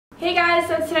Hey guys,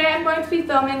 so today I'm going to be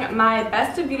filming my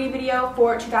best of beauty video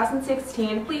for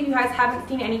 2016. If you guys haven't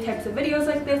seen any types of videos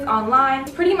like this online,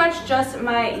 it's pretty much just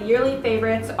my yearly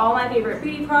favorites, all my favorite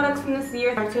beauty products from this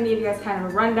year. I'm just going to give you guys kind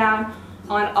of a rundown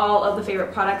on all of the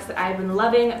favorite products that I've been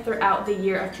loving throughout the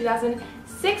year of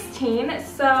 2016.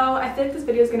 So I think this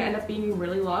video is going to end up being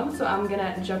really long, so I'm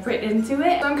gonna jump right into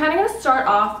it. So I'm kind of going to start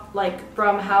off like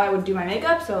from how I would do my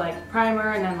makeup, so like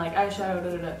primer and then like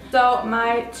eyeshadow. So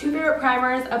my two favorite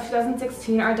primers of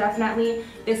 2016 are definitely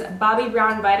this Bobbi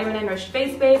Brown Vitamin Enriched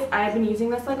Face Base. I've been using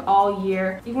this like all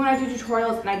year. Even when I do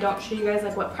tutorials and I don't show you guys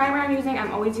like what primer I'm using,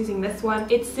 I'm always using this one.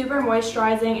 It's super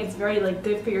moisturizing. It's very like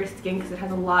good for your skin because it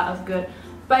has a lot of good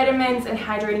vitamins and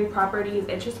hydrating properties.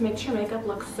 It just makes your makeup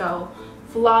look so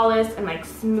flawless and like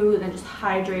smooth and just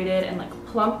hydrated and like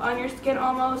plump on your skin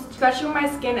almost. Especially when my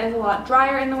skin is a lot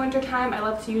drier in the winter time, I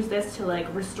love to use this to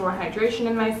like restore hydration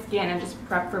in my skin and just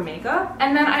prep for makeup.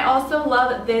 And then I also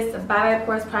love this Bye Bye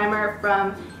Pores primer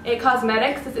from It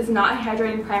Cosmetics. This is not a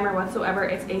hydrating primer whatsoever.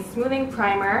 It's a smoothing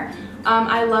primer.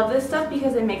 I love this stuff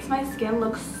because it makes my skin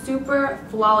look super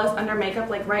flawless under makeup.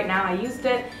 Like right now I used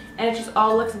it and it just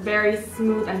all looks very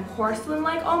smooth and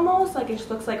porcelain-like almost. Like it just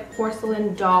looks like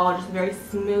porcelain doll, just very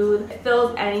smooth. It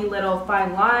fills any little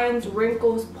fine lines,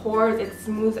 wrinkles, pores. It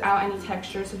smooths out any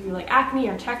texture. So if you like acne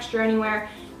or texture anywhere,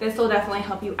 this will definitely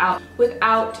help you out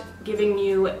without giving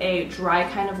you a dry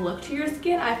kind of look to your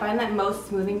skin. I find that most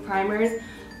smoothing primers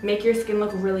make your skin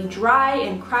look really dry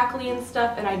and crackly and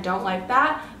stuff, and I don't like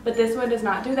that, but this one does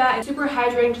not do that. It's super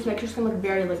hydrating, just makes your skin look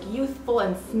very like youthful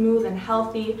and smooth and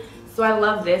healthy. So I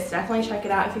love this. Definitely check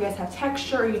it out if you guys have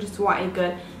texture or you just want a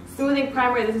good smoothing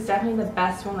primer. This is definitely the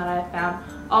best one that I've found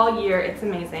all year. It's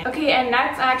amazing. Okay, and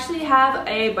next I actually have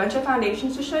a bunch of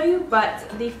foundations to show you, but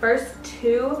the first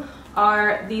two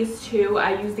are these two.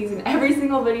 I use these in every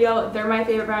single video. They're my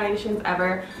favorite foundations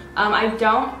ever. I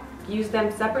don't use them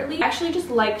separately. I actually just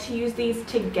like to use these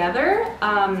together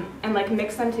and like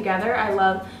mix them together. I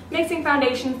love mixing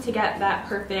foundations to get that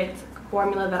perfect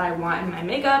formula that I want in my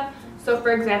makeup. So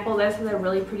for example, this has a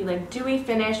really pretty like dewy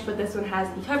finish, but this one has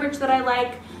the coverage that I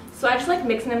like. So I just like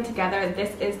mixing them together.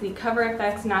 This is the Cover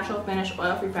FX Natural Finish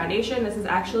Oil-Free Foundation. This is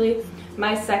actually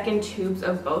my second tubes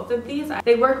of both of these.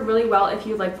 They work really well if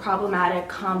you have like problematic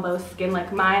combo skin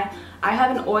like mine. I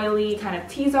have an oily kind of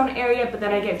T-zone area, but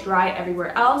then I get dry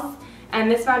everywhere else.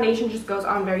 And this foundation just goes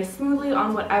on very smoothly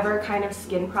on whatever kind of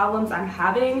skin problems I'm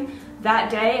having that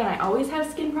day. And I always have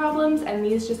skin problems, and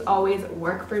these just always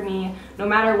work for me. No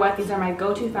matter what, these are my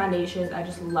go-to foundations. I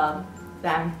just love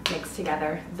them mixed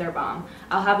together. They're bomb.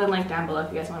 I'll have the link down below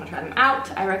if you guys want to try them out.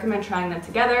 I recommend trying them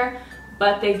together,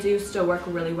 but they do still work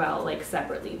really well like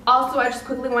separately. Also, I just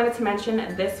quickly wanted to mention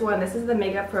this one. This is the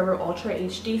Makeup Forever Ultra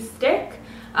HD stick.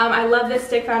 I love this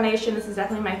stick foundation. This is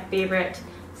definitely my favorite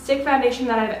stick foundation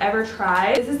that I've ever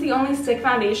tried. This is the only stick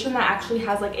foundation that actually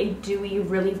has like a dewy,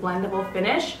 really blendable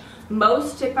finish.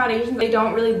 Most stick foundations, they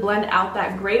don't really blend out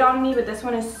that great on me, but this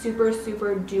one is super,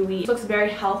 super dewy. It looks very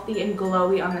healthy and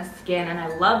glowy on the skin, and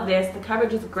I love this. The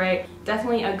coverage is great.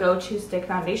 Definitely a go-to stick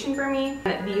foundation for me.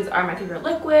 And these are my favorite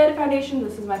liquid foundations.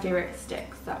 This is my favorite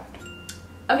stick, so.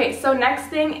 Okay, so next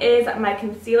thing is my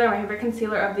concealer, my favorite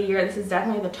concealer of the year. This is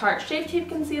definitely the Tarte Shape Tape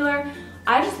Concealer.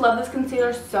 I just love this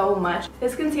concealer so much.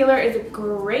 This concealer is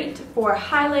great for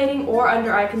highlighting or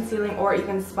under eye concealing or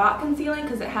even spot concealing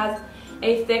because it has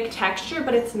a thick texture,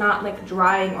 but it's not like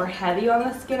drying or heavy on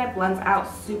the skin. It blends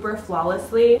out super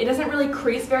flawlessly. It doesn't really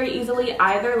crease very easily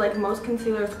either. Like most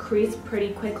concealers crease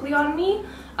pretty quickly on me,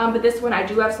 but this one I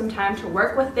do have some time to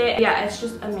work with it. Yeah, it's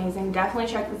just amazing.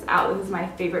 Definitely check this out. This is my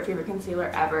favorite concealer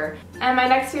ever. And my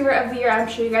next favorite of the year, I'm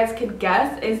sure you guys could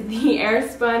guess, is the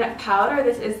Airspun powder.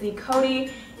 This is the Coty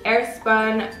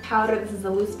Airspun powder. This is the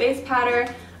loose base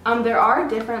powder. There are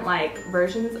different like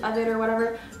versions of it or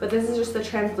whatever, but this is just the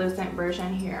translucent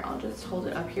version here. I'll just hold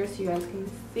it up here so you guys can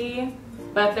see.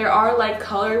 But there are like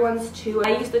colored ones too.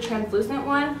 I use the translucent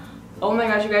one. Oh my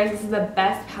gosh, you guys, this is the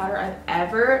best powder I've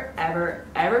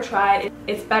ever tried.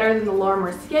 It's better than the Laura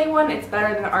Mercier one. It's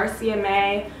better than the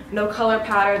RCMA No Color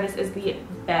powder. This is the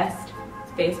best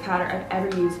face powder I've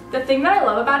ever used. The thing that I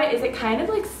love about it is it kind of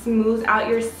like smooths out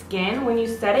your skin. When you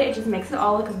set it, it just makes it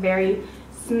all look very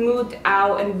smoothed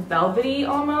out and velvety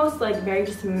almost, like very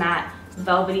just matte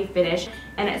velvety finish,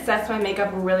 and it sets my makeup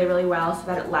really, really well so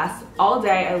that it lasts all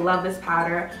day. I love this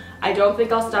powder. I don't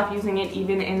think I'll stop using it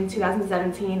even in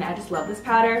 2017. I just love this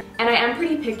powder, and I am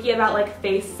pretty picky about like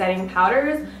face setting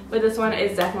powders, but this one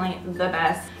is definitely the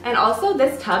best. And also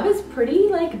this tub is pretty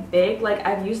like big. Like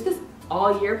I've used this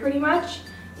all year pretty much.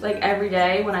 like every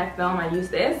day when I film. I use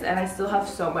this and I still have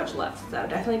so much left, so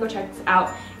definitely go check this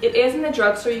out. It is in the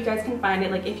drugstore. You guys can find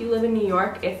it, like if you live in New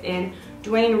York, it's in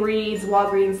Duane Reade's,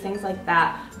 Walgreens, things like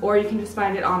that, or you can just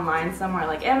find it online somewhere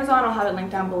like Amazon. I'll have it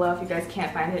linked down below if you guys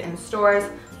can't find it in stores,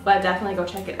 but definitely go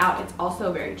check it out. It's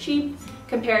also very cheap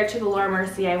compared to the Laura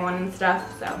Mercier one and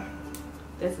stuff, so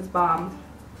this is bomb.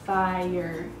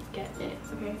 Fire. Get it,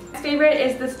 okay? Next favorite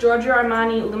is this Giorgio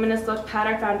Armani Luminous Look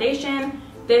Powder Foundation.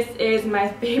 This is my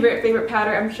favorite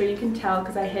powder. I'm sure you can tell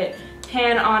because I hit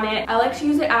pan on it. I like to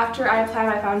use it after I apply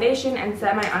my foundation and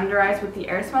set my under eyes with the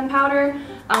Airspun powder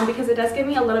because it does give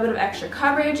me a little bit of extra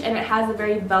coverage, and it has a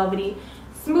very velvety,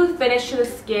 smooth finish to the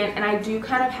skin, and I do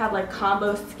kind of have like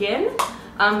combo skin.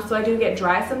 So I do get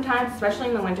dry sometimes, especially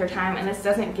in the winter time, and this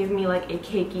doesn't give me like a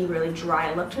cakey, really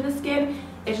dry look to the skin.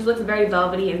 It just looks very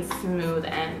velvety and smooth,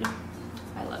 and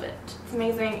I love it. It's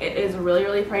amazing. It is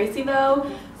really pricey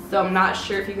though, so I'm not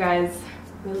sure if you guys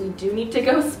really do need to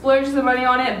go splurge some money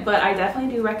on it, but I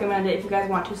definitely do recommend it if you guys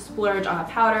want to splurge on a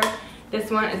powder.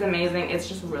 This one is amazing. It's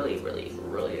just really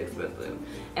expensive,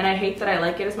 and I hate that I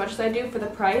like it as much as I do for the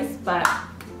price, but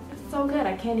so good.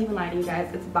 I can't even lie to you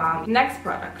guys. It's bomb. Next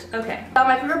product. Okay. So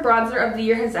my favorite bronzer of the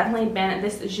year has definitely been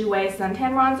this Jouer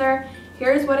Suntan Bronzer.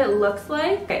 Here's what it looks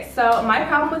like. Okay, so my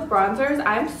problem with bronzers,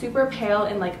 I'm super pale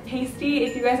and like pasty.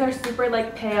 If you guys are super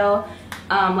like pale,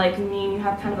 like me, and you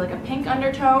have kind of like a pink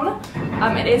undertone,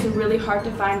 it is really hard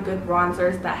to find good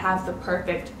bronzers that have the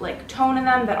perfect like tone in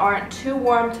them, that aren't too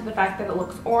warm to the fact that it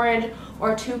looks orange,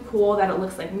 or too cool that it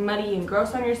looks like muddy and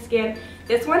gross on your skin.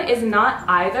 This one is not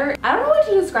either. I don't know what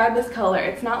to describe this color.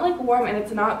 It's not like warm and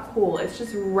it's not cool. It's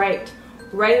just right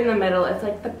in the middle. It's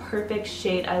like the perfect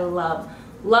shade. I love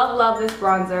this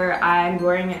bronzer. I'm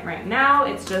wearing it right now.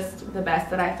 It's just the best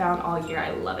that I found all year. I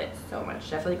love it so much.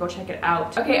 Definitely go check it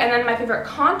out. Okay, and then my favorite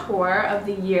contour of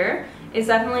the year is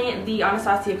definitely the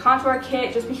Anastasia Contour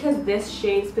Kit, just because this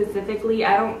shade specifically,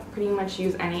 I don't pretty much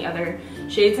use any other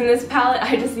shades in this palette.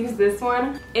 I just use this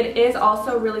one. It is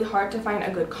also really hard to find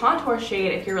a good contour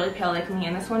shade if you're really pale like me,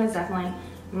 and this one is definitely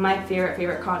my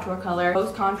favorite contour color.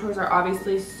 Most contours are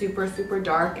obviously super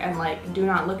dark and like do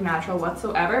not look natural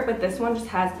whatsoever, but this one just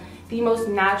has the most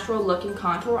natural looking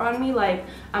contour on me. Like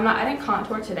I didn't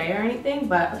contour today or anything,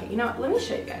 but okay, you know what, let me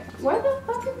show you guys. Where the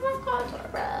fuck is my contour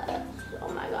brush?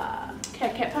 Oh my god. Okay, I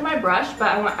can't find my brush, but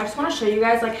I just want to show you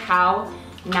guys like how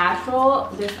natural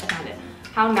this, I found it,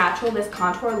 how natural this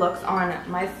contour looks on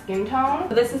my skin tone.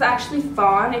 This is actually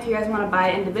fawn. If you guys want to buy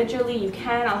it individually, you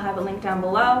can. I'll have a link down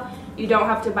below. You don't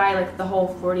have to buy like the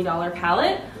whole $40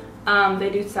 palette. They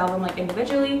do sell them like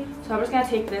individually. So I'm just gonna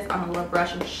take this on a little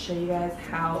brush and show you guys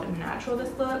how natural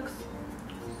this looks.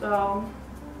 So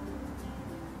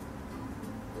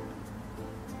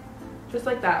just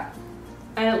like that,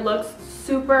 and it looks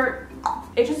super,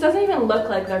 it just doesn't even look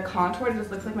like they're contoured. It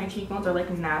just looks like my cheekbones are like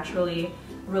naturally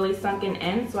really sunken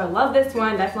in. So I love this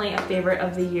one. Definitely a favorite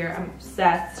of the year. I'm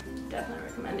obsessed. Definitely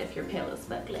recommend if you're pale as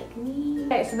fuck like me.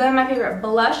 Okay, so then my favorite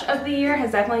blush of the year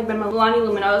has definitely been Milani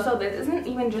Luminoso. This isn't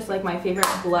even just like my favorite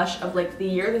blush of like the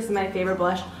year. This is my favorite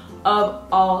blush of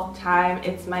all time.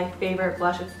 It's my favorite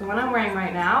blush. It's the one I'm wearing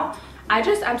right now.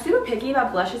 I'm super picky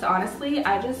about blushes, honestly.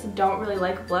 I just don't really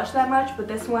like blush that much, but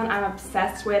this one I'm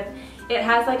obsessed with. It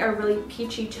has like a really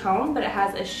peachy tone, but it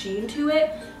has a sheen to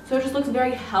it. So it just looks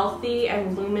very healthy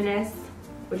and luminous,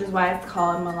 which is why it's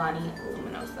called Milani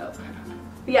Luminoso.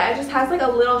 But yeah, it just has like a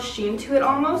little sheen to it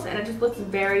almost, and it just looks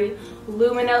very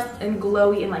luminous and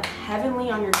glowy and like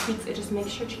heavenly on your cheeks. It just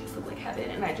makes your cheeks look like heaven,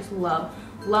 and I just love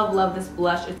this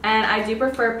blush. And I do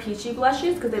prefer peachy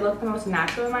blushes because they look the most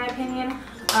natural in my opinion.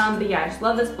 But yeah, I just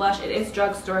love this blush. It is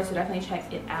drugstore, so definitely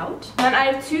check it out. And then I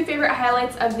have two favorite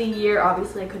highlights of the year.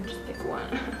 Obviously, I could just pick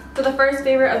one. So the first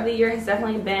favorite of the year has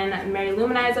definitely been Mary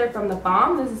Luminizer from The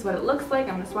Balm. This is what it looks like.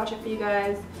 I'm gonna swatch it for you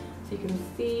guys so you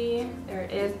can see. There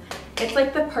it is. It's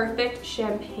like the perfect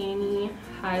champagne-y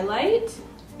highlight.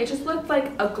 It just looks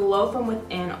like a glow from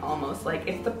within almost. Like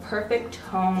it's the perfect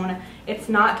tone. It's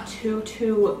not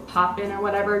too poppin' or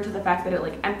whatever, to the fact that it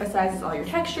like emphasizes all your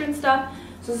texture and stuff.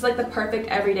 So it's like the perfect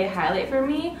everyday highlight for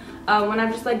me. When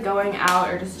I'm just like going out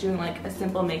or just doing like a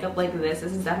simple makeup like this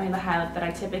is definitely the highlight that I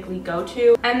typically go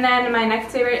to. And then my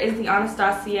next favorite is the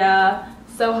Anastasia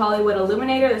So Hollywood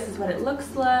Illuminator. This is what it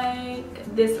looks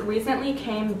like. This recently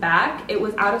came back. It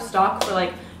was out of stock for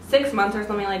like 6 months or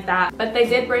something like that, but they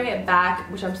did bring it back,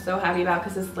 which I'm so happy about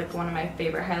because this is like one of my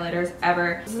favorite highlighters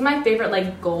ever. This is my favorite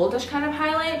like goldish kind of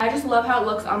highlight. I just love how it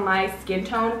looks on my skin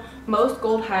tone. Most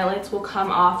gold highlights will come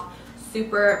off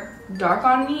super dark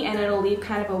on me, and it'll leave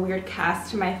kind of a weird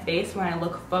cast to my face when I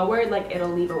look forward. Like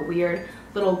it'll leave a weird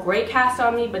little gray cast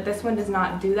on me, but this one does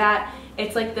not do that.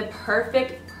 It's like the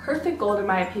perfect perfect gold in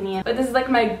my opinion. But this is like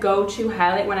my go-to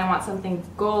highlight when I want something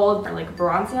gold or like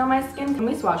bronzy on my skin. Let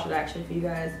me swatch it actually for you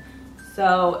guys.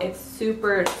 So it's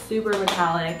super, super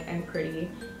metallic and pretty.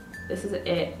 This is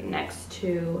it next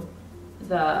to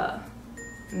the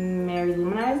Mary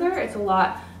Luminizer. It's a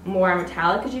lot more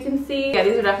metallic, as you can see. Yeah,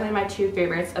 these are definitely my two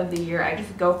favorites of the year. I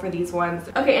just go for these ones.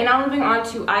 Okay, and now moving on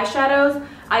to eyeshadows.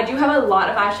 I do have a lot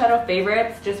of eyeshadow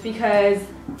favorites just because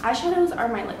eyeshadows are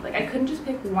my like I couldn't just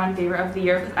pick one favorite of the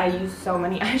year because I use so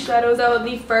many eyeshadows. So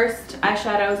the first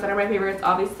eyeshadows that are my favorites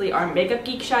obviously are Makeup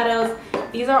Geek shadows.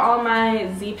 These are all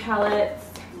my Z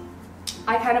palettes.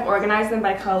 I kind of organize them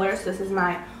by color. So this is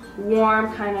my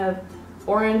warm kind of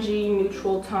orangey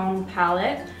neutral tone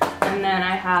palette, and then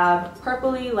I have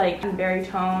purpley like berry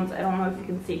tones. I don't know if you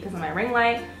can see because of my ring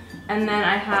light, and then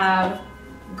I have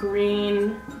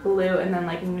green, blue, and then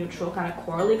like neutral kind of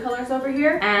corally colors over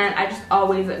here. And I just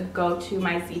always go to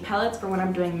my Z palettes for when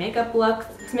I'm doing makeup looks.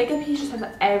 This makeup piece just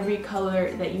has every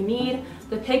color that you need.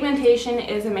 The pigmentation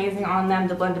is amazing on them,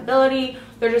 the blendability.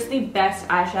 They're just the best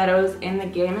eyeshadows in the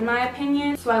game in my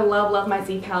opinion. So I love my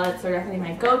Z palettes. They're definitely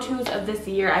my go-tos of this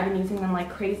year. I've been using them like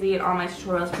crazy in all my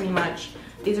tutorials pretty much.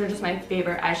 These are just my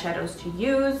favorite eyeshadows to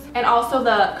use. And also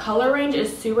the color range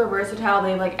is super versatile.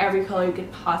 They have like every color you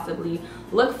could possibly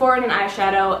look for in an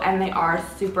eyeshadow, and they are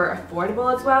super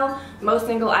affordable as well. Most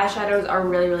single eyeshadows are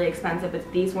really expensive,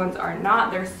 but these ones are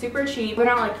not. They're super cheap. They're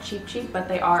not like cheap, but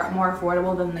they are more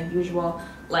affordable than the usual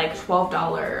like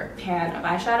 $12 pan of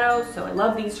eyeshadows. So I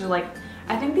love these. They're like,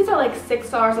 I think these are like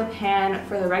 $6 a pan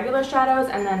for the regular shadows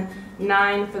and then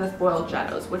 $9 for the foiled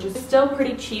shadows, which is still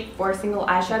pretty cheap for single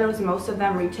eyeshadows. Most of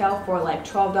them retail for like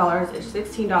 $12 or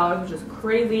 $16, which is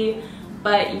crazy.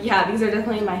 But yeah, these are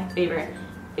definitely my favorite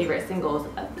singles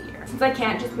of the year. Since I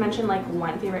can't just mention like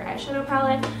one favorite eyeshadow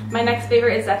palette, my next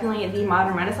favorite is definitely the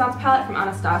Modern Renaissance palette from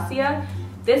Anastasia.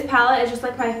 This palette is just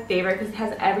like my favorite because it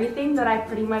has everything that I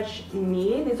pretty much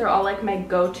need. These are all like my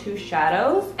go-to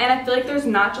shadows. And I feel like there's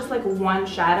not just like one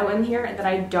shadow in here that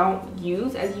I don't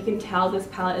use. As you can tell, this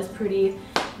palette is pretty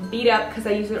beat up because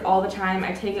I use it all the time.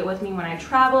 I take it with me when I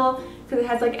travel because it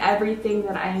has like everything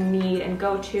that I need and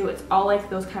go to. It's all like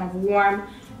those kind of warm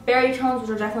berry tones, which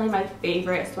are definitely my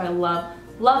favorite. So I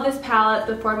love this palette.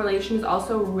 The formulation is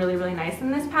also really nice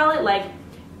in this palette. Like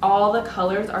all the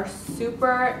colors are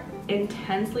super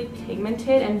intensely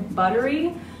pigmented and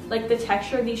buttery. Like the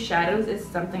texture of these shadows is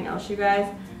something else, you guys.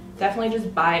 Definitely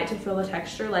just buy it to feel the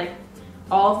texture. Like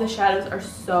all of the shadows are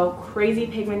so crazy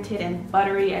pigmented and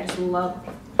buttery. I just love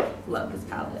this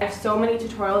palette. I have so many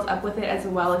tutorials up with it as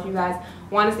well. If you guys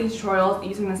want to see tutorials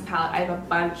using this palette, I have a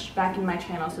bunch back in my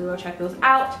channel, so go check those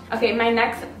out. Okay, my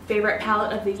next favorite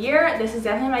palette of the year. This is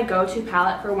definitely my go-to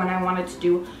palette for when I wanted to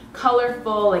do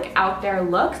colorful, like out there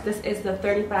looks. This is the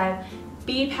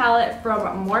 35B palette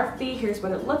from Morphe. Here's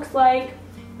what it looks like.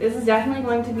 This is definitely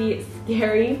going to be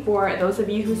scary for those of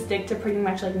you who stick to pretty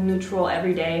much like neutral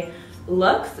everyday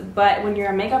looks, but when you're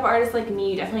a makeup artist like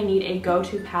me, you definitely need a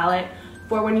go-to palette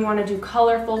for when you want to do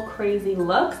colorful, crazy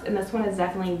looks, and this one is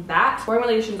definitely that.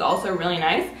 Formulation is also really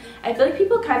nice. I feel like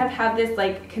people kind of have this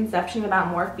like conception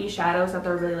about Morphe shadows that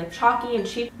they're really like chalky and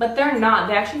cheap, but they're not.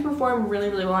 They actually perform really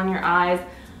well on your eyes.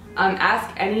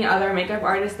 Ask any other makeup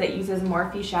artist that uses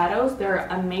Morphe shadows. They're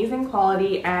amazing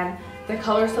quality and the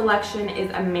color selection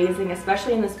is amazing,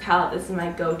 especially in this palette. This is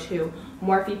my go-to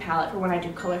Morphe palette for when I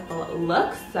do colorful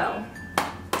looks, so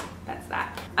that's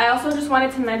that. I also just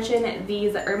wanted to mention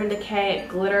these Urban Decay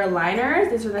glitter liners.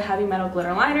 These are the heavy metal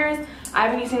glitter liners.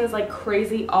 I've been using this like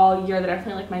crazy all year. They're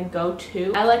definitely like my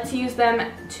go-to. I like to use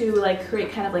them to like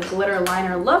create kind of like glitter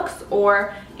liner looks,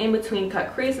 or in between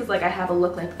cut creases, like I have a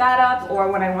look like that up,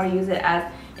 or when I want to use it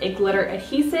as a glitter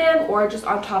adhesive, or just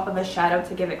on top of a shadow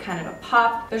to give it kind of a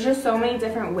pop. There's just so many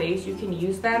different ways you can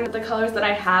use them. The colors that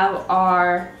I have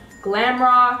are Glam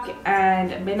Rock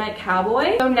and Midnight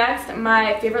Cowboy. So next,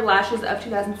 my favorite lashes of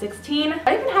 2016. I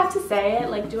don't even have to say it.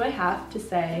 Like, do I have to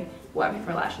say what my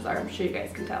favorite lashes are? I'm sure you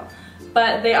guys can tell.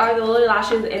 But they are the Lily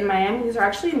Lashes in Miami. These are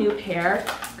actually a new pair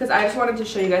because I just wanted to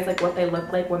show you guys like what they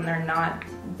look like when they're not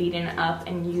beaten up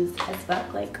and used as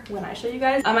fuck, like when I show you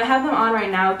guys. I have them on right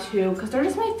now too because they're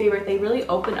just my favorite. They really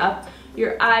open up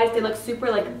your eyes. They look super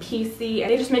like PC and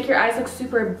they just make your eyes look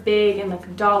super big and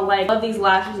like doll-like. I love these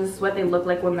lashes. This is what they look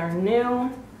like when they're new.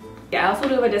 Yeah, I also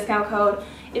do have a discount code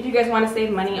if you guys want to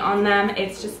save money on them.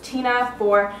 It's just Tina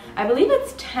for, I believe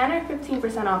it's 10 or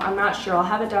 15% off. I'm not sure. I'll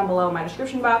have it down below in my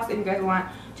description box if you guys want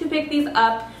to pick these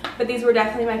up. But these were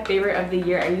definitely my favorite of the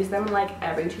year. I use them in like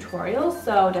every tutorial,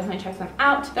 so definitely check them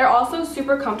out. They're also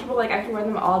super comfortable. Like I can wear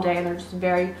them all day and they're just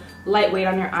very lightweight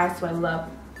on your eyes, so I love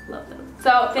Love those.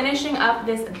 So finishing up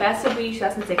this Best of Beauty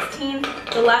 2016,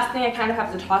 the last thing I kind of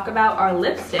have to talk about are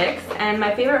lipsticks, and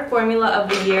my favorite formula of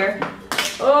the year.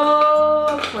 Oh,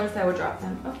 of course I would drop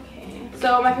them. Okay.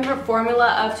 So my favorite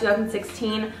formula of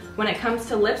 2016 when it comes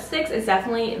to lipsticks is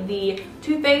definitely the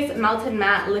Too Faced Melted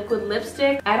Matte Liquid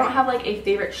Lipstick. I don't have like a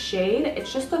favorite shade.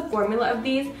 It's just the formula of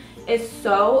these is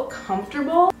so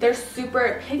comfortable. They're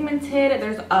super pigmented.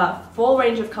 There's a full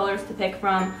range of colors to pick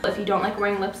from. If you don't like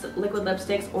wearing liquid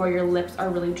lipsticks or your lips are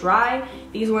really dry,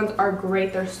 these ones are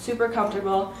great. They're super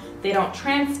comfortable. They don't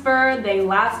transfer. They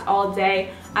last all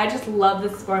day. I just love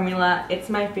this formula. It's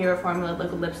my favorite formula of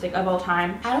liquid lipstick of all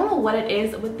time. I don't know what it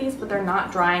is with these, but they're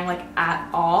not drying like at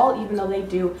all, even though they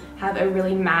do have a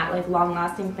really matte, like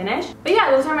long-lasting finish. But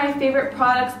yeah, those are my favorite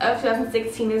products of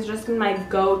 2016. These have just been my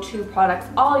go-to products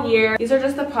all year. These are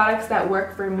just the products that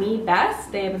work for me best.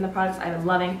 They have been the products I've been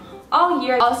loving all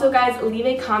year. Also guys, leave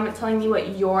a comment telling me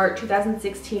what your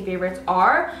 2016 favorites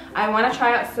are. I want to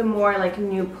try out some more like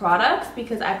new products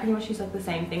because I pretty much use like the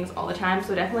same things all the time,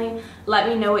 so definitely let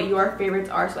me know what your favorites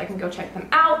are so I can go check them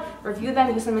out, review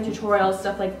them, do some tutorials,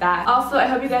 stuff like that. Also, I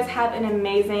hope you guys have an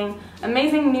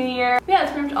amazing new year. But yeah,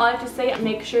 that's pretty much all I have to say.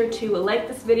 Make sure to like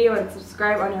this video and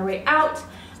subscribe on your way out.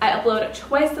 I upload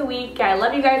twice a week. I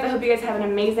love you guys. I hope you guys have an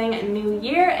amazing new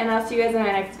year, and I'll see you guys in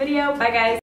my next video. Bye guys.